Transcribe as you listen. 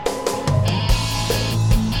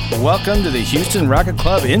Welcome to the Houston Rocket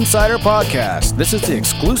Club Insider Podcast. This is the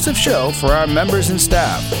exclusive show for our members and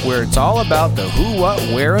staff, where it's all about the who, what,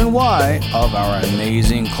 where, and why of our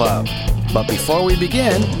amazing club. But before we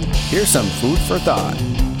begin, here's some food for thought.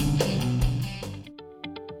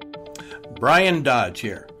 Brian Dodge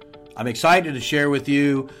here. I'm excited to share with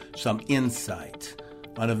you some insight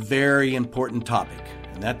on a very important topic,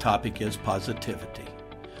 and that topic is positivity.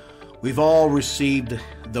 We've all received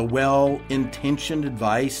the well-intentioned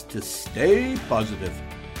advice to stay positive.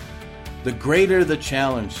 The greater the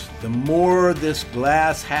challenge, the more this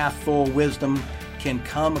glass half full wisdom can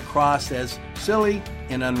come across as silly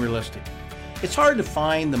and unrealistic. It's hard to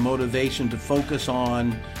find the motivation to focus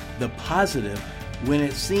on the positive when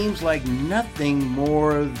it seems like nothing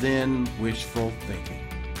more than wishful thinking.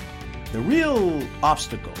 The real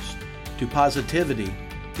obstacles to positivity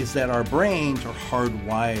is that our brains are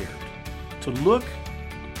hardwired to look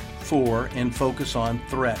for and focus on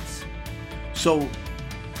threats. So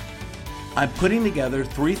I'm putting together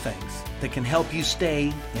 3 things that can help you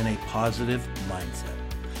stay in a positive mindset.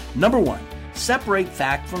 Number 1, separate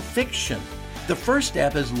fact from fiction. The first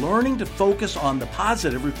step is learning to focus on the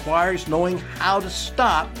positive requires knowing how to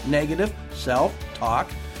stop negative self-talk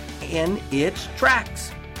in its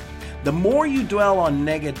tracks. The more you dwell on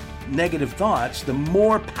negative thoughts, the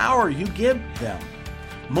more power you give them.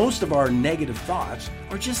 Most of our negative thoughts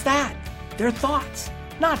are just that. They're thoughts,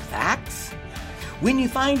 not facts. When you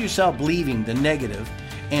find yourself believing the negative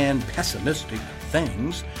and pessimistic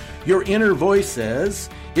things, your inner voice says,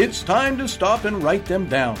 it's time to stop and write them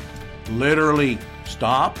down. Literally,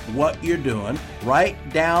 stop what you're doing, write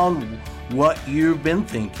down what you've been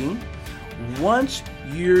thinking. Once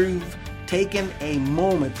you've taken a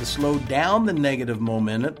moment to slow down the negative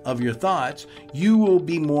momentum of your thoughts, you will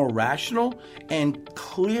be more rational and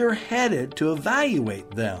clear-headed to evaluate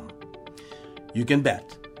them. You can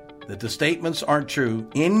bet that the statements aren't true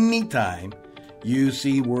anytime you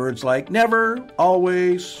see words like never,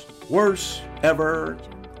 always, worse, ever.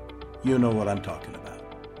 You know what I'm talking about.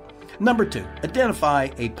 Number 2, identify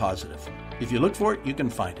a positive. If you look for it, you can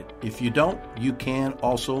find it. If you don't, you can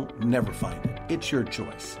also never find it. It's your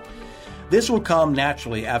choice. This will come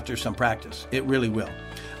naturally after some practice. It really will.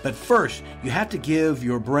 But first, you have to give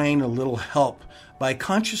your brain a little help by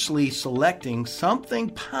consciously selecting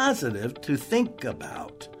something positive to think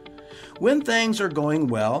about. When things are going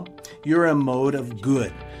well, you're in a mode of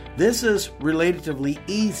good. This is relatively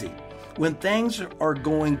easy. When things are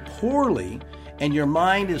going poorly and your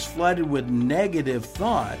mind is flooded with negative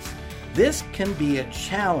thoughts, this can be a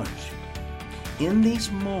challenge. In these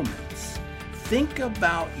moments, think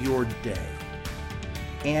about your day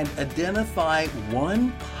and identify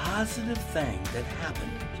one positive thing that happened,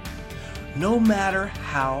 no matter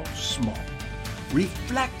how small.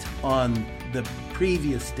 Reflect on the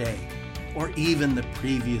previous day or even the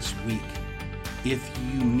previous week if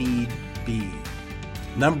you need be.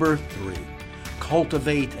 Number 3,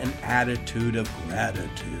 cultivate an attitude of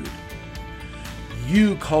gratitude.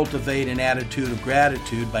 You cultivate an attitude of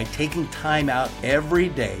gratitude by taking time out every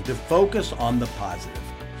day to focus on the positive.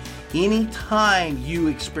 Anytime you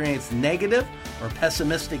experience negative or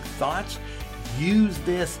pessimistic thoughts, use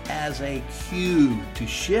this as a cue to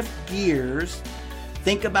shift gears,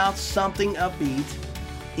 think about something upbeat.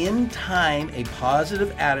 In time, a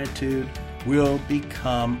positive attitude will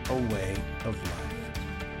become a way of life.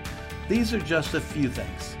 These are just a few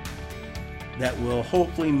things that will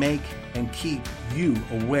hopefully make and keep you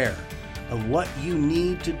aware of what you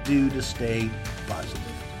need to do to stay positive.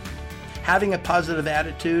 Having a positive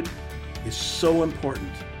attitude is so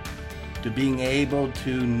important to being able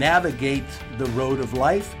to navigate the road of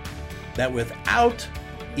life that without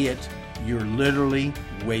it, you're literally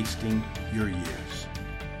wasting your years.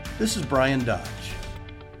 This is Brian Dodge,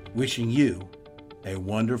 wishing you a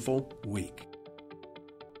wonderful week.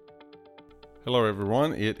 Hello,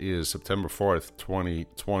 everyone. It is September 4th,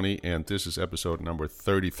 2020, and this is episode number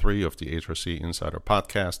 33 of the HRC Insider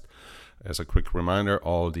Podcast. As a quick reminder,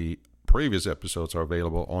 all the previous episodes are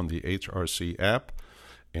available on the HRC app,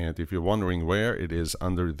 and if you're wondering where, it is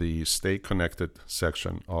under the Stay Connected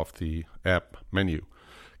section of the app menu.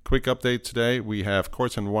 Quick update today, we have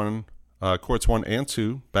Courts 1 and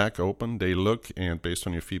 2 back open. They look, and based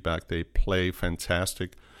on your feedback, they play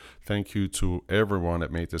fantastic. Thank you to everyone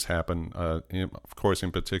that made this happen. Of course,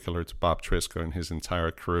 in particular to Bob Triska and his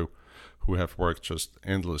entire crew, who have worked just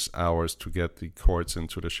endless hours to get the courts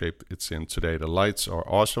into the shape it's in today. The lights are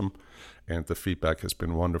awesome, and the feedback has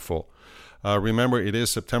been wonderful. Remember, it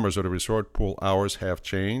is September, so the resort pool hours have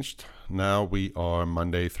changed. Now we are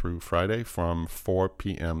Monday through Friday from 4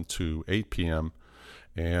 p.m. to 8 p.m.,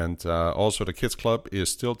 And also the Kids Club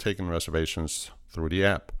is still taking reservations through the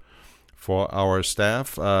app. For our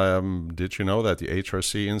staff, did you know that the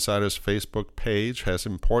HRC Insiders Facebook page has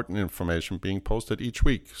important information being posted each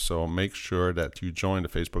week? So make sure that you join the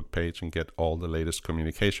Facebook page and get all the latest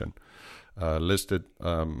communication. Listed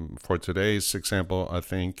for today's example, I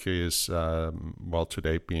think is,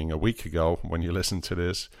 today being a week ago when you listen to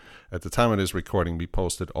this. At the time of this recording, we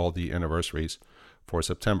posted all the anniversaries for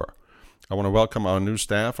September. I want to welcome our new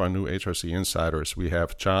staff, our new HRC Insiders. We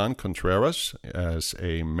have John Contreras as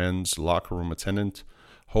a men's locker room attendant,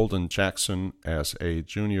 Holden Jackson as a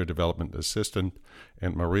junior development assistant,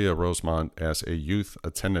 and Maria Rosemont as a youth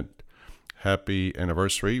attendant. Happy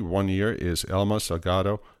anniversary. 1 year is Elma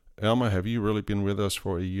Salgado. Elma, have you really been with us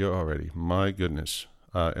for a year already? My goodness.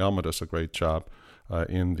 Elma does a great job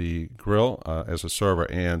in the grill as a server.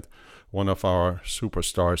 And one of our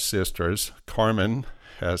superstar sisters, Carmen,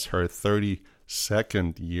 has her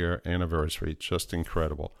 32nd year anniversary. Just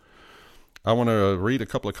incredible. I want to read a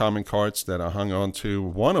couple of comment cards that I hung on to.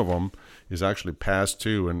 One of them is actually past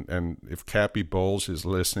due, and if Cappy Bowles is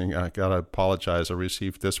listening, I got to apologize. I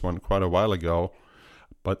received this one quite a while ago,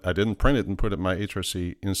 but I didn't print it and put it in my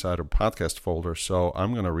HRC Insider Podcast folder, so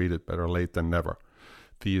I'm going to read it. Better late than never.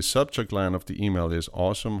 The subject line of the email is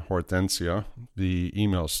Awesome Hortensia. The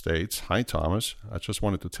email states, Hi Thomas, I just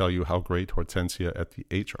wanted to tell you how great Hortensia at the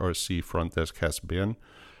HRC front desk has been.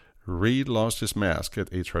 Reed lost his mask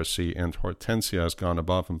at HRC and Hortensia has gone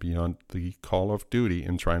above and beyond the call of duty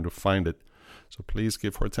in trying to find it. So please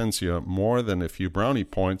give Hortensia more than a few brownie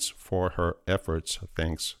points for her efforts.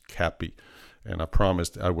 Thanks, Cappy. And I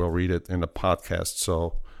promised I will read it in the podcast,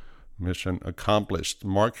 so mission accomplished.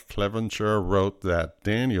 Mark Clevenger wrote that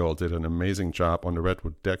Daniel did an amazing job on the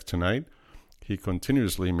Redwood deck tonight. He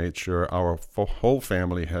continuously made sure our whole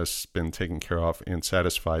family has been taken care of and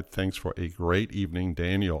satisfied. Thanks for a great evening,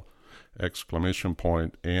 Daniel! !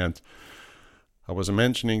 And I was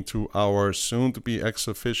mentioning to our soon-to-be ex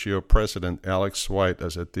officio president, Alex White, I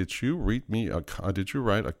said, did you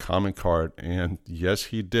write a comment card? And yes,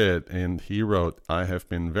 he did. And he wrote, I have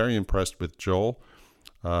been very impressed with Joel.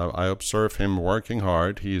 I observe him working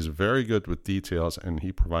hard. He is very good with details and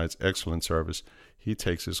he provides excellent service. He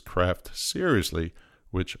takes his craft seriously,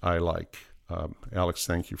 which I like. Alex,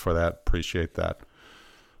 thank you for that. Appreciate that.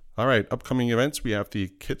 All right, upcoming events. We have the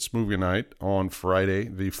Kids Movie Night on Friday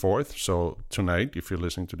the 4th. So tonight, if you're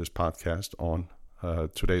listening to this podcast on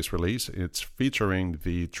today's release, it's featuring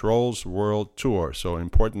the Trolls World Tour. So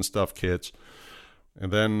important stuff, kids.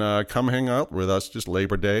 And then come hang out with us this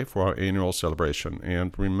Labor Day for our annual celebration.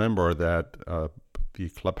 And remember that the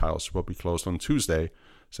clubhouse will be closed on Tuesday,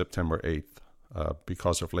 September 8th,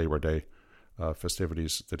 because of Labor Day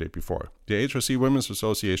festivities the day before. The HRC Women's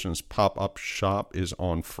Association's pop-up shop is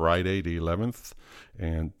on Friday the 11th,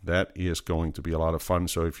 and that is going to be a lot of fun.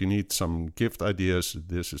 So if you need some gift ideas,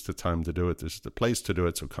 this is the time to do it. This is the place to do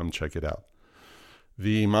it, so come check it out.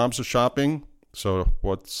 The moms are shopping. So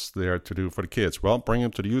what's there to do for the kids? Well, bring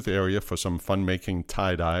them to the youth area for some fun-making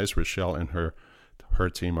tie-dyes. Rochelle and her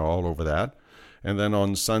team are all over that. And then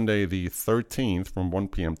on Sunday the 13th from 1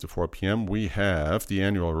 p.m. to 4 p.m., we have the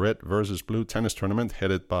annual Red versus Blue tennis tournament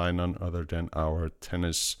headed by none other than our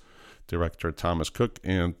tennis director, Thomas Cook,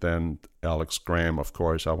 and then Alex Graham, of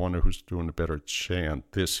course. I wonder who's doing a better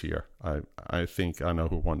chant this year. I think I know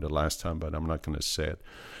who won the last time, but I'm not going to say it.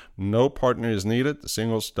 No partner is needed,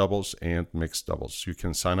 singles, doubles, and mixed doubles. You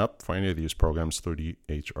can sign up for any of these programs through the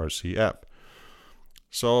HRC app.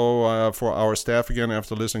 So for our staff, again,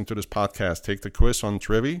 after listening to this podcast, take the quiz on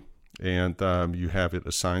Trivy, and you have it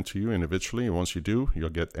assigned to you individually. And once you do, you'll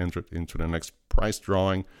get entered into the next prize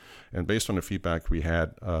drawing. And based on the feedback we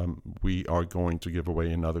had, we are going to give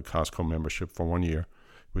away another Costco membership for 1 year,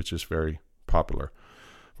 which is very popular.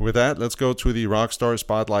 With that, let's go to the Rockstar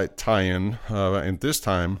Spotlight tie-in. And this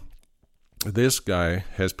time, this guy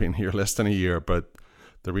has been here less than a year, but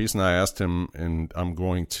the reason I asked him, and I'm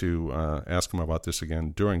going to ask him about this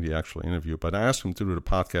again during the actual interview, but I asked him to do the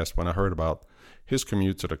podcast when I heard about his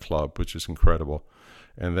commute to the club, which is incredible.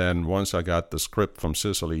 And then once I got the script from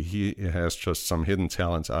Sicily, he has just some hidden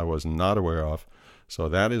talents I was not aware of. So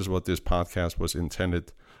that is what this podcast was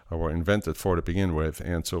intended or invented for to begin with.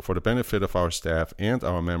 And so for the benefit of our staff and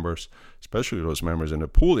our members, especially those members in the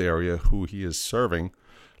pool area who he is serving,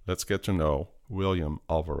 let's get to know William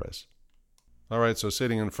Alvarez. All right, so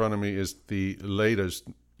sitting in front of me is the latest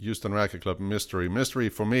Houston Racket Club mystery. Mystery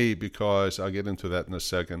for me because I'll get into that in a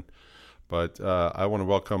second. But I want to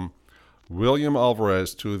welcome William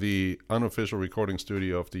Alvarez to the unofficial recording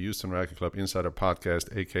studio of the Houston Racket Club Insider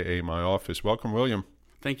Podcast, a.k.a. my office. Welcome, William.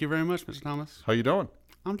 Thank you very much, Mr. Thomas. How you doing?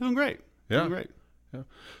 I'm doing great. Yeah. Doing great. Yeah.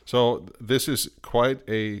 So this is quite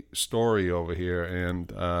a story over here,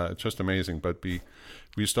 and it's just amazing. But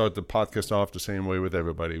we start the podcast off the same way with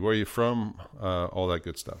everybody. Where are you from? All that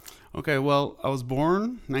good stuff. Okay, well, I was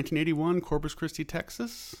born 1981, Corpus Christi,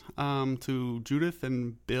 Texas, to Judith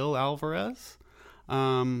and Bill Alvarez.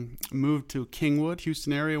 Moved to Kingwood,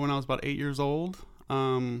 Houston area when I was about 8 years old.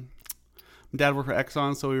 Dad worked for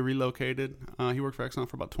Exxon, so we relocated. He worked for Exxon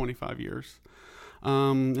for about 25 years.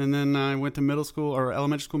 And then I went to middle school, or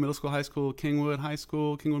elementary school, middle school, high school, Kingwood High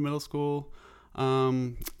School, Kingwood Middle School.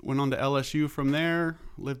 Went on to LSU from there,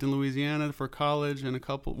 lived in Louisiana for college, and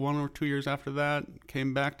 1 or 2 years after that,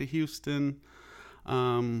 came back to Houston.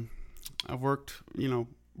 I've worked,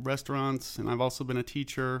 restaurants, and I've also been a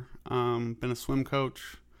teacher, been a swim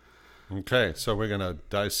coach. Okay, so we're going to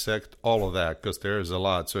dissect all of that because there is a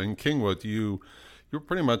lot. So in Kingwood, you're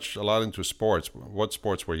pretty much a lot into sports. What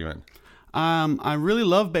sports were you in? I really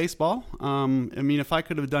love baseball. If I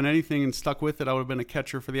could have done anything and stuck with it, I would have been a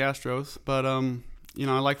catcher for the Astros. But, I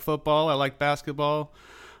like football. I like basketball.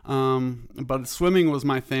 But swimming was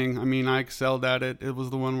my thing. I excelled at it. It was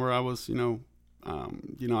the one where I was,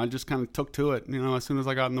 I just kind of took to it, as soon as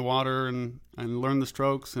I got in the water and learned the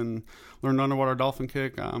strokes and learned underwater dolphin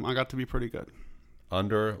kick, I got to be pretty good.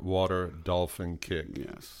 Underwater dolphin kick.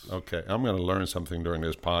 Yes. Okay, I'm going to learn something during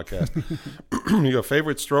this podcast. Your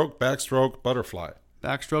favorite stroke, backstroke, butterfly?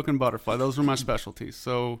 Backstroke and butterfly. Those were my specialties.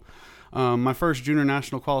 So my first junior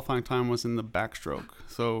national qualifying time was in the backstroke.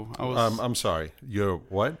 So I was... I'm sorry. Your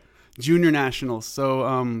what? Junior nationals.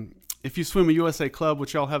 So if you swim a USA Club,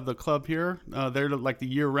 which y'all have the club here, they're like the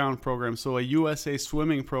year-round program. So a USA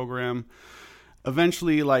swimming program,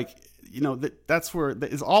 eventually, that's where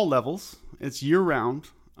it's all levels. It's year-round,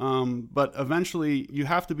 but eventually you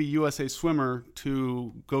have to be USA swimmer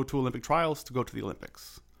to go to Olympic trials to go to the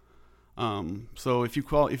Olympics. So if you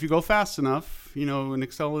go fast enough, and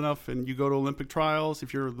excel enough, and you go to Olympic trials,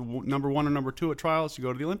 if you're the number 1 or number 2 at trials, you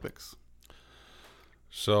go to the Olympics.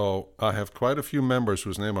 So I have quite a few members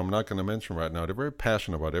whose name I'm not going to mention right now. They're very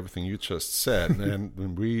passionate about everything you just said,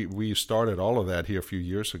 and we started all of that here a few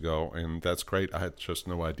years ago, and that's great. I had just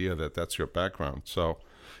no idea that that's your background. So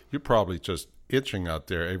you're probably just itching out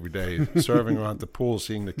there every day, serving around the pool,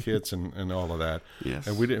 seeing the kids and all of that. Yes.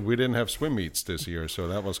 And we didn't have swim meets this year, so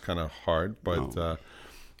that was kind of hard. But No.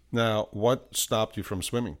 Now, what stopped you from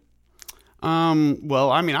swimming? I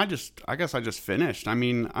guess I just finished.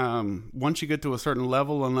 Once you get to a certain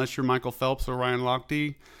level, unless you're Michael Phelps or Ryan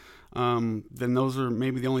Lochte, then those are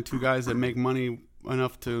maybe the only two guys that make money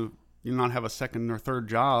enough to not have a second or third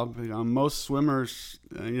job. Most swimmers,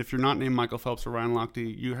 if you're not named Michael Phelps or Ryan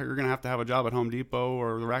Lochte, you're going to have a job at Home Depot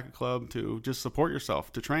or the Racket Club to just support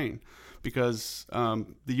yourself, to train. Because the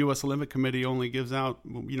U.S. Olympic Committee only gives out,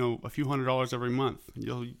 a few $100s every month.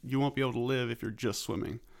 You won't be able to live if you're just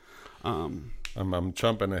swimming. I'm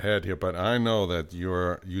jumping ahead here, but I know that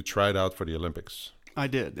you tried out for the Olympics. I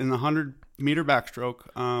did, in the 100-meter backstroke.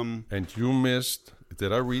 And you missed,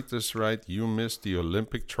 did I read this right? You missed the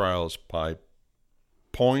Olympic trials by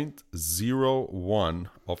 0.01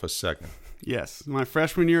 of a second. Yes. My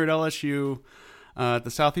freshman year at LSU, at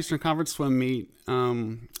the Southeastern Conference swim meet,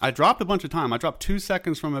 I dropped a bunch of time. I dropped 2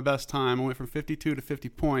 seconds from my best time. I went from 52 to 50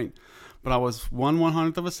 point. But I was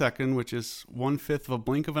 1/100th of a second, which is 1/5 of a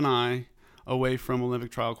blink of an eye away from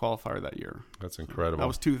Olympic trial qualifier that year. That's incredible. That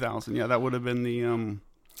was 2000. Yeah, that would have been the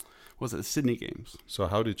the Sydney Games. So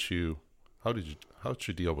how did you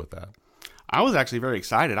deal with that? I was actually very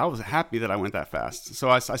excited. I was happy that I went that fast. So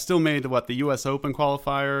I still made the U.S. Open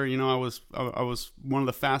qualifier. I was one of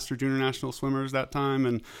the faster junior national swimmers that time,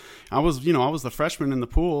 and I was the freshman in the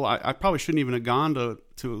pool. I probably shouldn't even have gone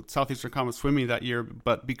to Southeastern Conference swimming that year,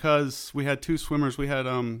 but because we had two swimmers, we had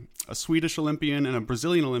a Swedish Olympian and a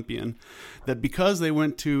Brazilian Olympian, that because they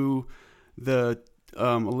went to the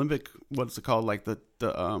Olympic, what's it called?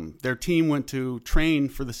 Their team went to train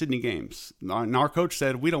for the Sydney Games. And our coach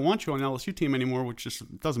said, "We don't want you on the LSU team anymore," which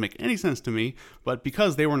just doesn't make any sense to me. But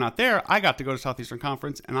because they were not there, I got to go to Southeastern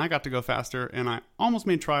Conference and I got to go faster. And I almost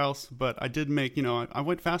made trials, but I did make, I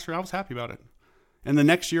went faster. I was happy about it. And the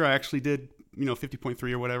next year I actually did,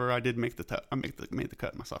 50.3 or whatever. I did make the cut. I made the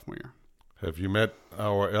cut my sophomore year. Have you met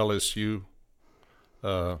our LSU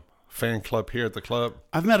fan club here at the club?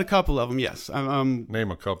 I've met a couple of them, yes. Name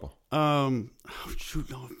a couple. Put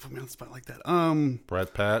me on the spot like that.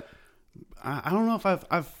 Brad Pat. I don't know if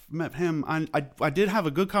I've met him. I did have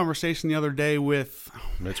a good conversation the other day with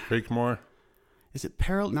Mitch Creekmore. Is it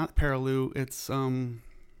not Paraloo? It's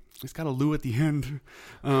It's got a Lou at the end.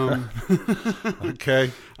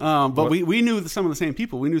 Okay. But we knew some of the same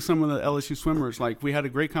people. We knew some of the LSU swimmers. Like, we had a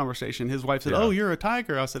great conversation. His wife said, "Oh, you're a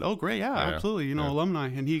Tiger." I said, "Oh, great. Yeah, absolutely. Alumni."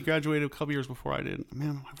 And he graduated a couple years before I did.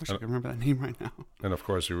 Man, I wish I could remember that name right now. And of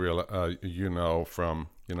course, you realize, from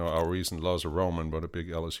our recent loss of Roman, what a big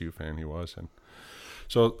LSU fan he was. And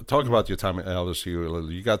so, talk about your time at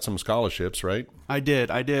LSU. You got some scholarships, right? I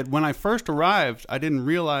did. When I first arrived, I didn't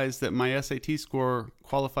realize that my SAT score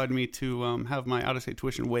qualified me to have my out-of-state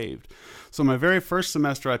tuition waived. So my very first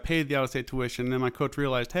semester, I paid the out-of-state tuition, and then my coach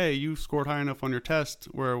realized, hey, you scored high enough on your test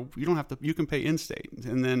where you don't have to. You can pay in-state.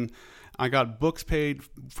 And then I got books paid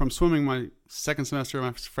from swimming my second semester of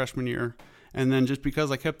my freshman year, and then just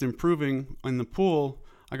because I kept improving in the pool,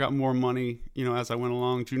 I got more money. As I went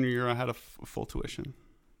along. Junior year, I had a full tuition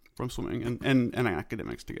from swimming and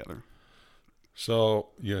academics together. So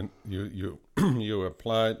you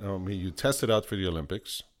applied. You tested out for the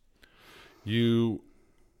Olympics. You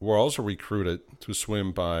were also recruited to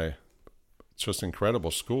swim by just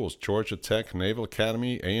incredible schools: Georgia Tech, Naval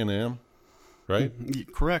Academy, A&M. Right?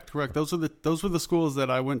 Correct. Those were the schools that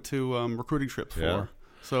I went to recruiting trips for. Yeah.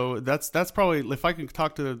 So that's probably, if I can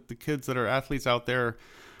talk to the kids that are athletes out there.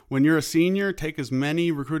 When you're a senior, take as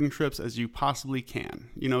many recruiting trips as you possibly can.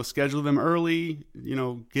 Schedule them early.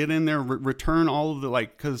 Get in there, return all of the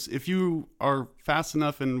because if you are fast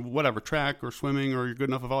enough in whatever track or swimming, or you're good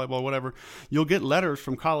enough at volleyball, whatever, you'll get letters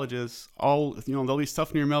from colleges. There'll be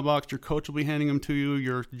stuff in your mailbox. Your coach will be handing them to you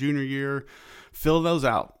your junior year. Fill those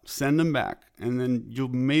out, send them back, and then you'll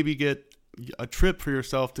maybe get a trip for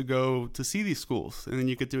yourself to go to see these schools, and then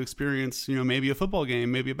you get to experience maybe a football game,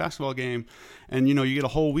 maybe a basketball game, and you get a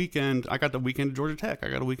whole weekend. I got the weekend at Georgia Tech, I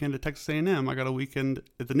got a weekend at Texas A&M, I got a weekend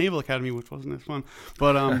at the Naval Academy, which wasn't as fun,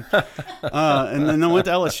 but and then I went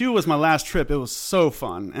to LSU. Was my last trip. It was so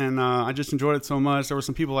fun, and I just enjoyed it so much. There were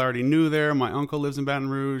some people I already knew there. My uncle lives in Baton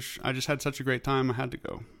Rouge. I just had such a great time. I had to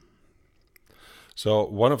go. So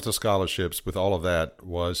one of the scholarships with all of that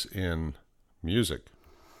was in music.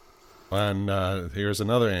 And here's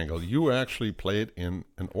another angle. You actually played in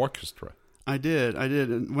an orchestra. I did.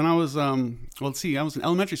 When I was, I was in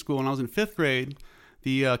elementary school. When I was in 5th grade,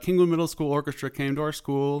 the Kingwood Middle School Orchestra came to our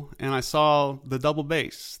school, and I saw the double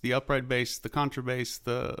bass, the upright bass, the contrabass,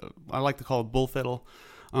 I like to call it bull fiddle.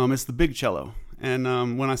 It's the big cello. And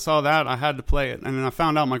when I saw that, I had to play it. And then I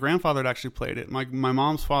found out my grandfather had actually played it. My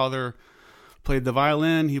mom's father played the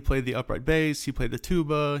violin, he played the upright bass, he played the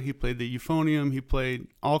tuba, he played the euphonium, he played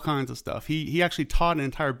all kinds of stuff. He actually taught an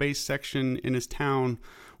entire bass section in his town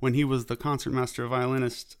when he was the concertmaster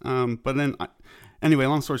violinist. But then, anyway,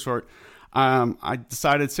 long story short, I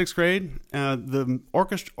decided 6th grade, the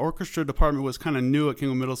orchestra department was kind of new at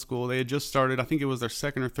Kingwood Middle School. They had just started, I think it was their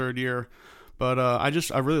 2nd or 3rd year. But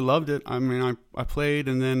I really loved it. I mean, I played,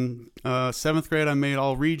 and then 7th grade I made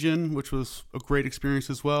all-region, which was a great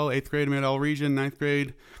experience as well. 8th grade I made all-region. 9th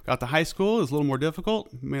grade got to high school. It was a little more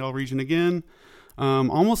difficult. Made all-region again.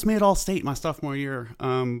 Almost made all-state my sophomore year.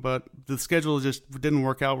 But the schedule just didn't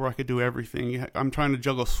work out where I could do everything. I'm trying to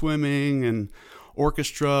juggle swimming and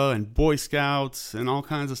orchestra and Boy Scouts and all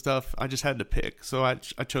kinds of stuff. I just had to pick. So I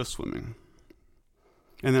chose swimming.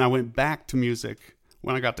 And then I went back to music.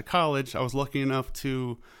 When I got to college, I was lucky enough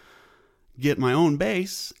to get my own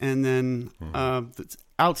bass, and then the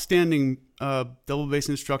outstanding double bass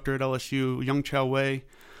instructor at LSU, Young Chao Wei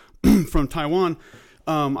from Taiwan.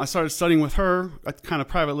 I started studying with her at kind of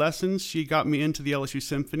private lessons. She got me into the LSU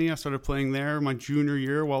Symphony. I started playing there my junior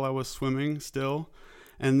year while I was swimming still.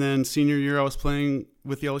 And then senior year, I was playing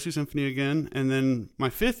with the LSU Symphony again. And then my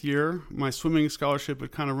 5th year, my swimming scholarship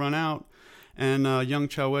had kind of run out. And Young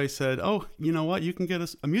Chao Wei said, "Oh, you know what? You can get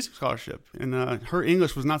a music scholarship." And her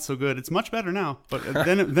English was not so good. It's much better now, but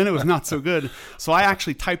then it was not so good. So I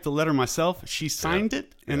actually typed the letter myself. She signed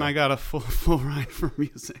it, and I got a full ride for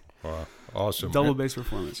music. Wow, awesome! Double bass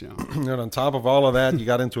performance, yeah. And on top of all of that, you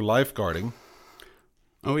got into lifeguarding.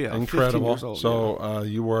 Oh yeah, incredible! 15 years old, so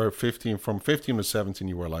you were 15. From 15 to 17,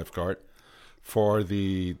 you were a lifeguard for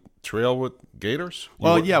the Trailwood Gators?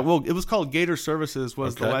 It was called Gator Services,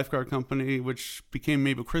 was the lifeguard company, which became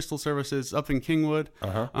maybe Crystal Services up in Kingwood.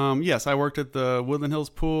 Yes, I worked at the Woodland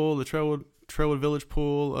Hills pool, the Trailwood Village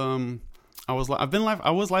pool. I was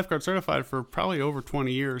lifeguard certified for probably over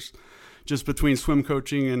 20 years, just between swim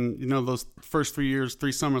coaching and those first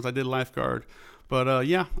 3 summers I did lifeguard. But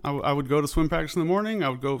I would go to swim practice in the morning. I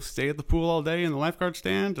would go stay at the pool all day in the lifeguard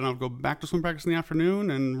stand, and I would go back to swim practice in the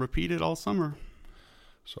afternoon and repeat it all summer.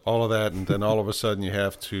 So all of that, and then all of a sudden you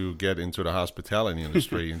have to get into the hospitality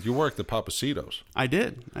industry. And you worked at Papacitos. I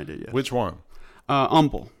did, yes. Which one?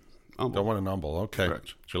 Humble. The one in Humble, okay.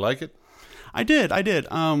 Correct. Did you like it? I did.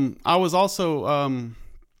 I was also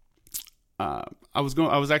I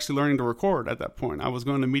was actually learning to record at that point. I was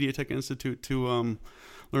going to Media Tech Institute to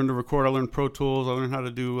learn to record. I learned Pro Tools. I learned how to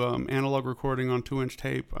do analog recording on 2-inch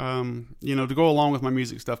tape, to go along with my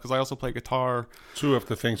music stuff, because I also play guitar. Two of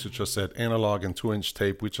the things you just said, analog and 2-inch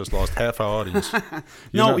tape, we just lost half our audience.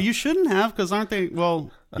 You shouldn't have, because aren't they, they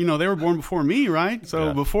were born before me, right?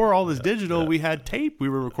 So before all this digital, we had tape we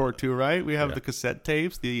would record to, right? We have the cassette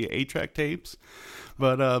tapes, the 8-track tapes.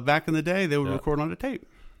 But back in the day, they would record on the tape.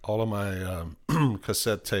 All of my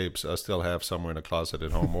cassette tapes I still have somewhere in the closet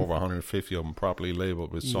at home, over 150 of them properly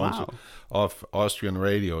labeled with songs off Austrian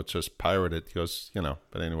radio, just pirated, because,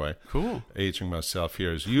 but anyway. Cool. Aging myself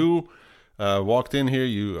here. As you walked in here,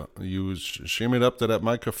 you shimmied up to that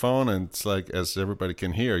microphone, and it's like, as everybody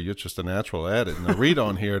can hear, you're just a natural at it. And I read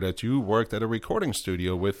on here that you worked at a recording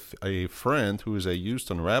studio with a friend who is a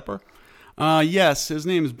Houston rapper. Yes, his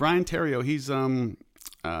name is Brian Terrio. He's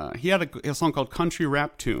he had a song called Country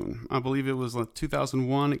Rap Tune. I believe it was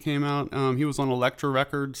 2001 it came out. He was on Elektra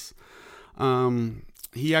Records.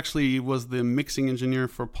 He actually was the mixing engineer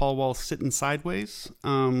for Paul Wall's Sittin' Sideways.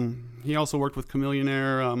 He also worked with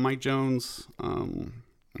Chameleonaire, Mike Jones, the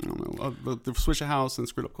Swishahouse, and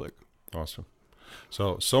Screwed Up Click. Awesome.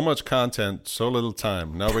 So much content, so little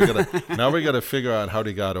time. Now we gotta figure out how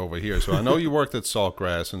they got over here. So I know you worked at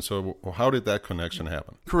Saltgrass, and so how did that connection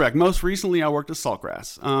happen? Correct. Most recently, I worked at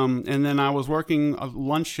Saltgrass, and then I was working a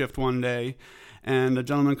lunch shift one day, and a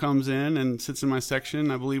gentleman comes in and sits in my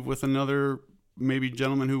section, I believe, with another maybe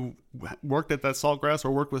gentleman who worked at that Saltgrass, or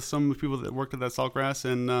worked with some people that worked at that Saltgrass,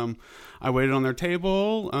 and I waited on their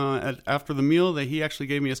table. After the meal, he actually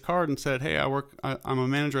gave me his card and said, "Hey, I'm a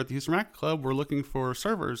manager at the Houston Racket Club. We're looking for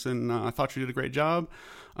servers, and I thought you did a great job.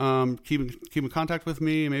 Keep in contact with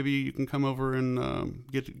me. Maybe you can come over and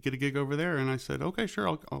get a gig over there." And I said, "Okay, sure,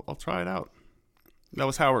 I'll try it out." That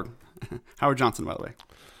was Howard Johnson, by the way.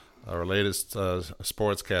 Our latest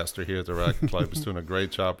sportscaster here at the Racket Club is doing a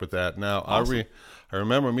great job with that. Now, awesome. I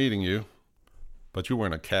remember meeting you, but you were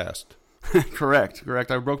in a cast. Correct.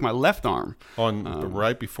 I broke my left arm.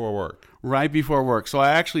 Right before work. Right before work. So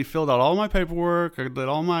I actually filled out all my paperwork. I did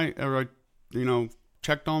all my,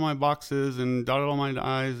 checked all my boxes and dotted all my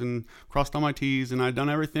I's and crossed all my T's, and I'd done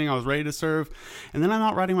everything. I was ready to serve. And then I'm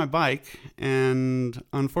out riding my bike, and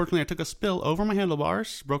unfortunately I took a spill over my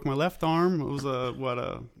handlebars, broke my left arm. It was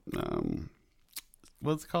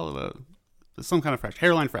what's it called? Some kind of fracture,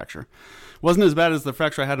 hairline fracture. Wasn't as bad as the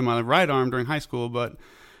fracture I had in my right arm during high school, but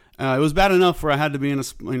it was bad enough where I had to be in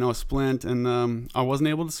a splint, and I wasn't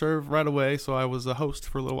able to serve right away, so I was a host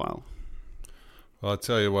for a little while. Well, I'll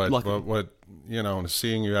tell you what,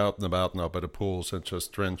 seeing you out and about now by the pools and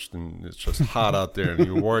just drenched, and it's just hot out there, and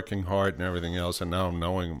you're working hard and everything else, and now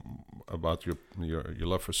knowing about your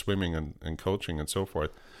love for swimming and coaching and so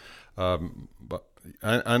forth. But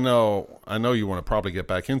I know you want to probably get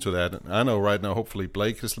back into that. I know right now, hopefully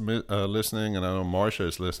Blake is listening, and I know Marsha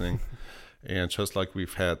is listening. And just like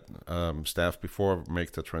we've had staff before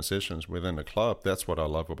make the transitions within the club, that's what I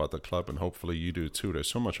love about the club, and hopefully you do too.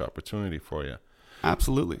 There's so much opportunity for you.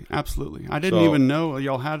 Absolutely. I didn't even know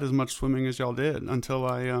y'all had as much swimming as y'all did until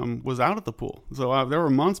I was out at the pool. So there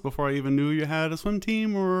were months before I even knew you had a swim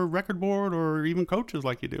team or a record board or even coaches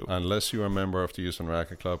like you do. Unless you're a member of the Houston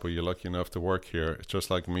Racket Club, or you're lucky enough to work here. It's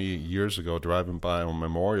just like me years ago driving by on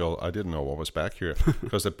Memorial. I didn't know what was back here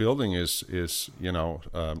because the building is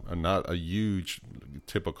not a huge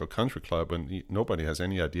typical country club, and nobody has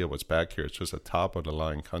any idea what's back here. It's just a top of the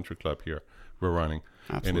line country club here we're running.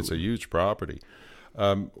 Absolutely. And it's a huge property.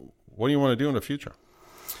 What do you want to do in the future?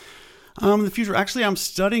 In the future, actually, I'm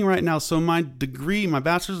studying right now. So my degree, my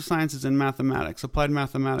Bachelor's of Science is in mathematics, applied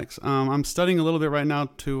mathematics. I'm studying a little bit right now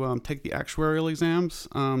to take the actuarial exams,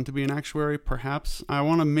 to be an actuary, perhaps. I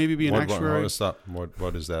want to maybe be an actuary.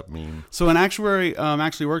 What does that mean? So an actuary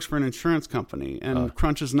actually works for an insurance company and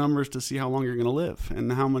crunches numbers to see how long you're going to live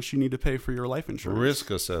and how much you need to pay for your life insurance.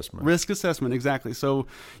 Risk assessment, exactly. So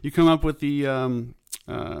you come up with the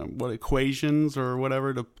equations or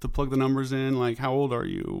whatever to plug the numbers in, like how old are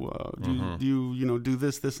you, do you do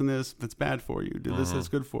this and this that's bad for you, do this that's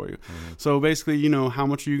good for you. So basically, how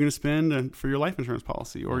much are you going to spend for your life insurance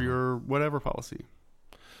policy or your whatever policy.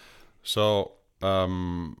 So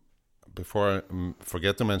before I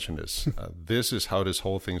forget to mention this, this is how this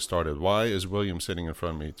whole thing started. Why is William sitting in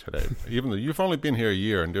front of me today? Even though you've only been here a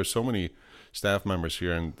year, and there's so many staff members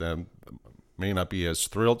here, and may not be as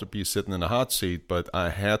thrilled to be sitting in the hot seat, but I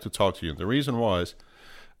had to talk to you. The reason was,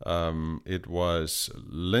 it was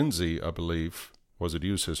Lindsay, I believe, was it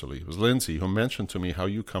you, Cicely? It was Lindsay who mentioned to me how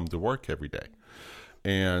you come to work every day.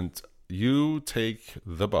 And you take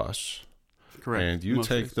the bus Correct. And you Most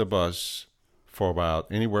take days. the bus for about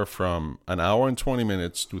anywhere from an hour and 20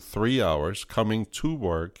 minutes to 3 hours coming to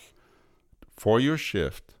work for your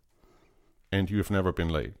shift, and you've never been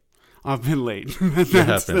late. I've been late.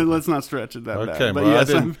 been. Let's not stretch it that bad. Okay, But well,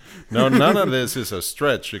 yes, no, none of this is a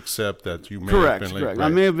stretch except that you may correct, have been late. correct. Right. I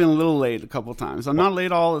may have been a little late a couple of times. I'm not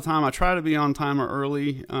late all the time. I try to be on time or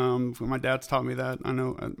early. My dad's taught me that. I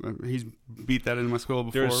know he's beat that in my school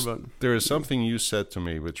before. There is something you said to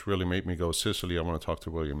me which really made me go, Cicely, I want to talk to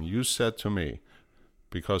William. You said to me,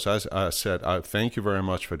 because I said, thank you very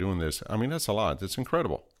much for doing this. I mean, that's a lot. It's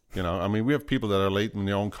incredible. You know, I mean, we have people that are late in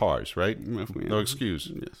their own cars, right? No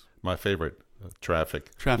excuse. Yes. My favorite,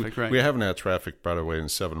 traffic. Traffic, right. We haven't had traffic, by the way, in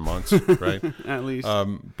 7 months, right? At least.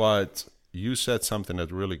 But you said something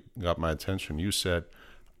that really got my attention. You said,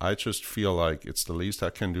 I just feel like it's the least I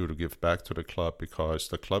can do to give back to the club because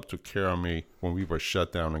the club took care of me when we were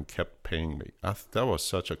shut down and kept paying me. That was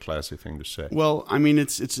such a classy thing to say. Well, I mean,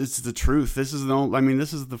 it's the truth. This is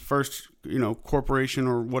the first, corporation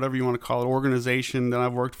or whatever you want to call it, organization that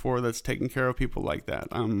I've worked for that's taking care of people like that.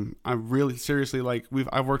 I really seriously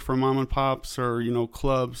I've worked for mom and pops or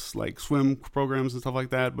clubs like swim programs and stuff like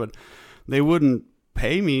that, but they wouldn't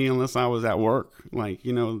pay me unless I was at work.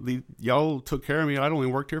 Y'all took care of me. I'd only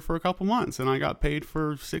worked here for a couple months and I got paid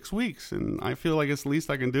for 6 weeks, and I feel like it's the least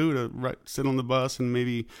I can do to sit on the bus and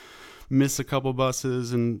maybe miss a couple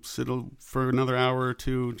buses and sit for another hour or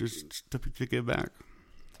two just to give back.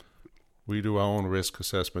 We do our own risk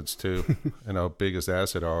assessments too, and our biggest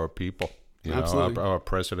asset are our people. Absolutely. Our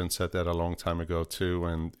president said that a long time ago too,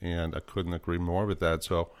 and I couldn't agree more with that.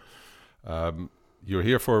 So you're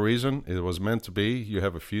here for a reason. It was meant to be. You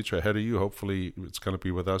have a future ahead of you. Hopefully it's going to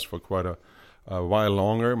be with us for quite a while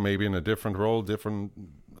longer, maybe in a different role, different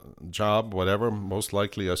job, whatever. Most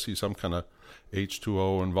likely I see some kind of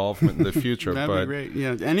H2O involvement in the future. That'd be great.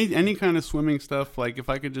 Yeah, any kind of swimming stuff. Like if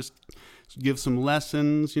I could just give some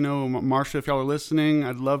lessons, Marcia, if y'all are listening,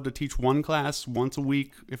 I'd love to teach one class once a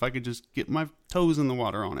week. If I could just get my toes in the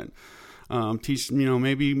water on it. Teach,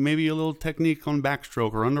 maybe a little technique on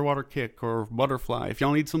backstroke or underwater kick or butterfly. If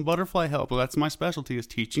y'all need some butterfly help, well, that's my specialty is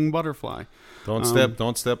teaching butterfly. Don't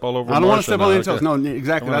step all over. I don't want to step on any toes. Okay. No,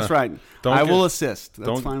 exactly. That's right. I will assist.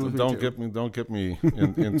 That's fine with me too. Don't get me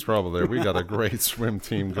in trouble there. We got a great swim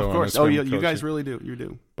team going. Of course. Oh, you guys really do. You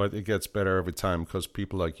do. But it gets better every time because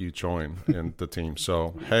people like you join in the team.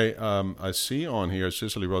 So, hey, I see on here,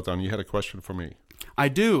 Cicely wrote down, you had a question for me. I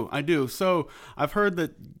do. So I've heard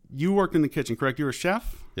that you worked in the kitchen, correct? You were a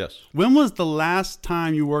chef? Yes. When was the last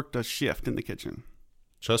time you worked a shift in the kitchen?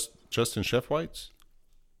 Just in Chef White's?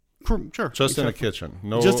 Sure. Just in the kitchen.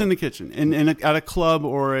 No. Just in the kitchen. At a club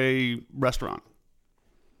or a restaurant?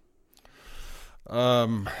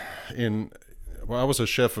 I was a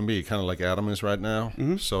chef for me, kind of like Adam is right now.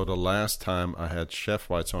 Mm-hmm. So the last time I had Chef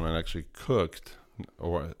White's on and actually cooked,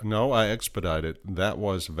 I expedited. That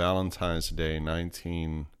was Valentine's Day,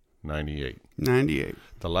 1998. 98.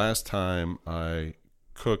 The last time I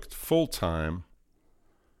cooked full time,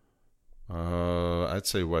 I'd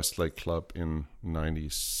say Westlake Club in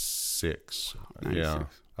 96.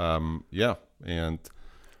 96. Yeah. And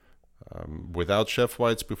without Chef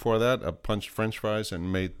White's before that, I punched French fries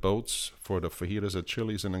and made boats for the fajitas at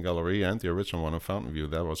Chili's in the Galleria and the original one in Fountain View.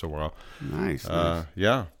 That was a while. Nice.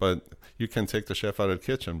 Yeah, but you can take the chef out of the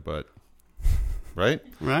kitchen, but right?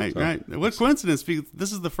 Right. What coincidence? Because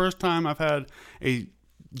this is the first time I've had a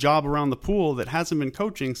job around the pool that hasn't been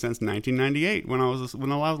coaching since 1998 when I was a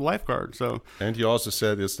lifeguard. So. And you also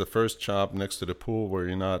said it's the first job next to the pool where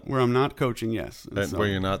I'm not coaching. Yes. Where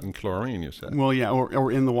you're not in chlorine. You said. Well, yeah,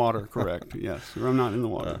 or in the water. Correct. Yes, or I'm not in the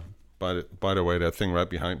water. By the way, that thing right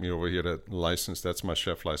behind me over here, that license, that's my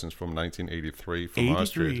chef license from 1983 from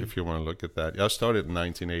Austria, if you want to look at that. I started in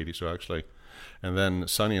 1980, so actually, and then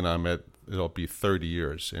Sonny and I met, it'll be 30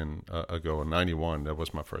 years ago, in 91, that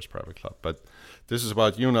was my first private club. But this is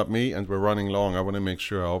about you, not me, and we're running long. I want to make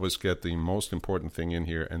sure I always get the most important thing in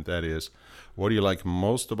here, and that is, what do you like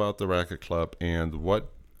most about the Racket Club, and what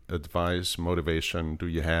advice, motivation do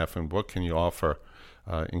you have, and what can you offer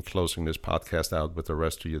in closing this podcast out with the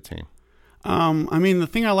rest of your team? The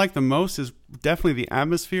thing I like the most is definitely the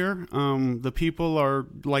atmosphere. The people are,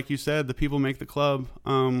 like you said, the people make the club.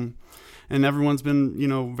 And everyone's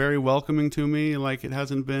been, very welcoming to me. Like it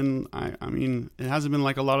hasn't been, it hasn't been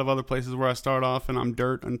like a lot of other places where I start off and I'm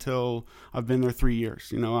dirt until I've been there 3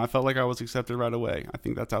 years. I felt like I was accepted right away. I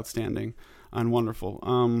think that's outstanding and wonderful.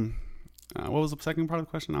 What was the second part of the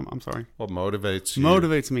question? I'm sorry. What motivates you?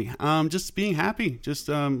 Motivates me. Just being happy. Just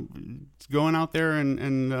going out there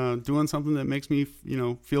and doing something that makes me,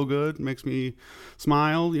 feel good, makes me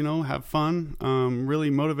smile, have fun. Really,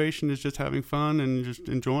 motivation is just having fun and just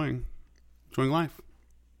enjoying life.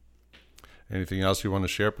 Anything else you want to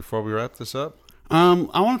share before we wrap this up?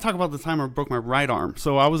 I want to talk about the time I broke my right arm.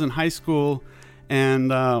 So I was in high school,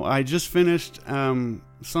 and I just finished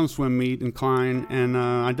some swim meet in Klein, and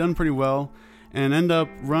I'd done pretty well, and ended up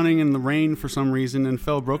running in the rain for some reason and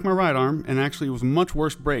broke my right arm, and actually it was a much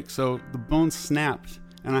worse break. So the bone snapped,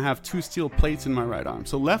 and I have 2 steel plates in my right arm.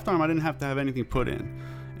 So left arm, I didn't have to have anything put in.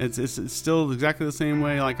 It's still exactly the same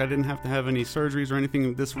way. Like, I didn't have to have any surgeries or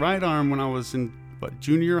anything. This right arm, when I was in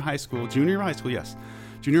junior high school, yes.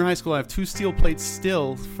 Junior high school, I have 2 steel plates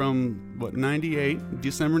still from,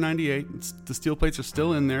 December 98. The steel plates are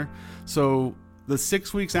still in there. So the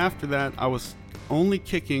 6 weeks after that, I was only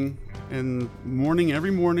kicking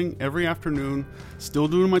every morning, every afternoon, still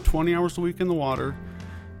doing my 20 hours a week in the water.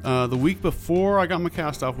 The week before I got my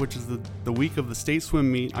cast off, which is the week of the state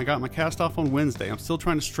swim meet, I got my cast off on Wednesday. I'm still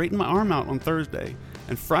trying to straighten my arm out on Thursday.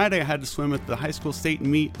 And Friday I had to swim at the high school state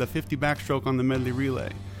meet, the 50 backstroke on the medley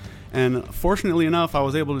relay. And fortunately enough, I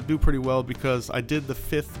was able to do pretty well because I did the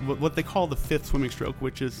what they call the 5th swimming stroke,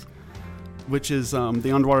 which is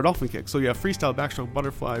the underwater dolphin kick. So you have freestyle, backstroke,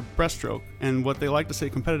 butterfly, breaststroke, and what they like to say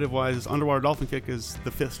competitive-wise is underwater dolphin kick is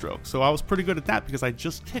the 5th stroke. So I was pretty good at that because I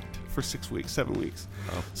just kicked for 7 weeks.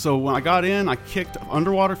 Oh. So when I got in, I kicked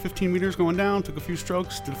underwater 15 meters going down, took a few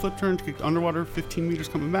strokes, did a flip turn, kicked underwater 15 meters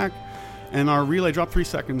coming back, and our relay dropped 3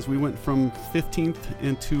 seconds. We went from 15th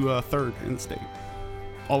into 3rd in the state.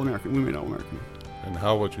 All-American. We made All-American. And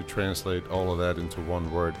how would you translate all of that into one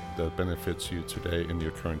word that benefits you today in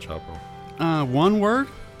your current job role? One word?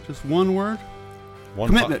 Just one word?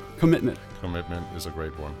 Commitment. Commitment is a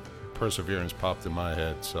great one. Perseverance popped in my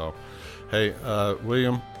head. So, hey,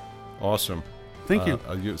 William, awesome. Thank you.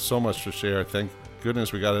 You so much to share. Thank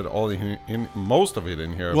goodness we got it all in most of it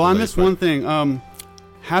in here. Well, I missed one thing.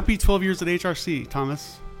 Happy 12 years at HRC,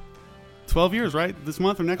 Thomas. 12 years, right? This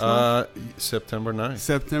month or next month? September 9th.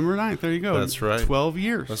 September 9th. There you go. That's right. 12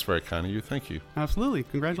 years. That's very kind of you. Thank you. Absolutely.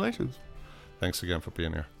 Congratulations. Thanks again for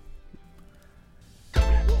being here.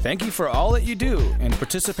 Thank you for all that you do and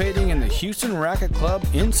participating in the Houston Racket Club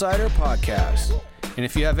Insider Podcast. And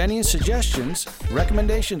if you have any suggestions,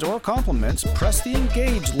 recommendations, or compliments, press the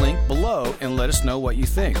Engage link below and let us know what you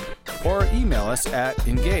think. Or email us at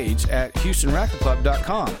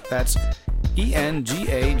engage@houstonracketclub.com. That's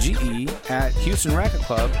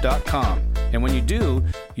engage@houstonracketclub.com. And when you do,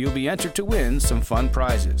 you'll be entered to win some fun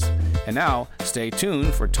prizes. And now, stay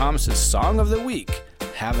tuned for Thomas's Song of the Week.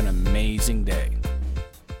 Have an amazing day.